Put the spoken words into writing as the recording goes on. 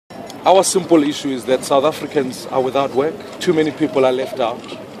Our simple issue is that South Africans are without work. Too many people are left out.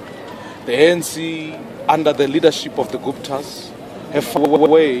 The ANC, under the leadership of the Guptas, have found a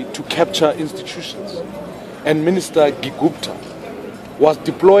way to capture institutions. And Minister Gigaba was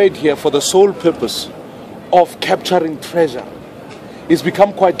deployed here for the sole purpose of capturing treasure. It's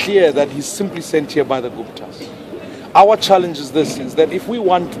become quite clear that he's simply sent here by the Guptas. Our challenge is this, is that if we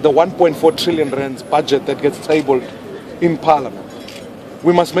want the 1.4 trillion rands budget that gets tabled in Parliament,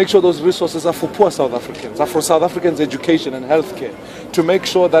 we must make sure those resources are for poor South Africans, are for South Africans' education and healthcare, to make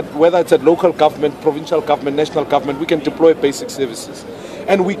sure that whether it's at local government, provincial government, national government, we can deploy basic services.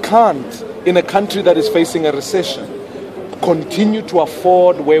 And we can't, in a country that is facing a recession, continue to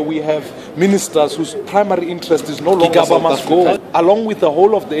afford where we have ministers whose primary interest is no longer South must go, along with the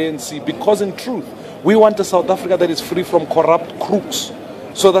whole of the ANC, because in truth, we want a South Africa that is free from corrupt crooks,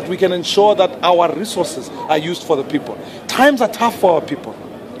 so that we can ensure that our resources are used for the people. Times are tough for our people.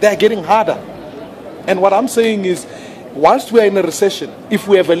 They are getting harder. And what I'm saying is, whilst we are in a recession, if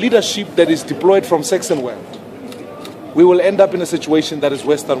we have a leadership that is deployed from sex and world, we will end up in a situation that is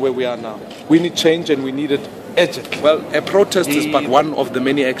worse than where we are now. We need change, and we need it urgently. Well, a protest is but one of the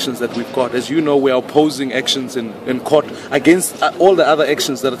many actions that we've got. As you know, we are opposing actions in court against all the other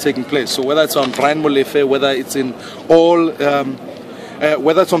actions that are taking place. So whether it's on Brian Molefe, whether it's in all...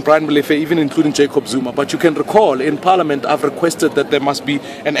 whether it's on Brian Molefe, even including Jacob Zuma. But you can recall, in Parliament, I've requested that there must be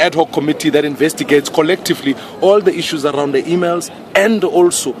an ad hoc committee that investigates collectively all the issues around the emails, and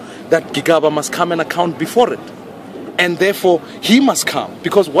also that Gigaba must come and account before it. And therefore, he must come.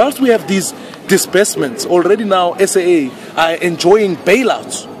 Because whilst we have these disbursements, already now SAA are enjoying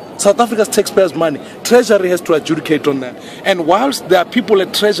bailouts. South Africa's taxpayers' money. Treasury has to adjudicate on that. And whilst there are people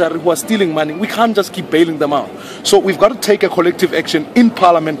at Treasury who are stealing money, we can't just keep bailing them out. So we've got to take a collective action in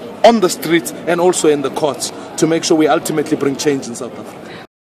Parliament, on the streets, and also in the courts to make sure we ultimately bring change in South Africa.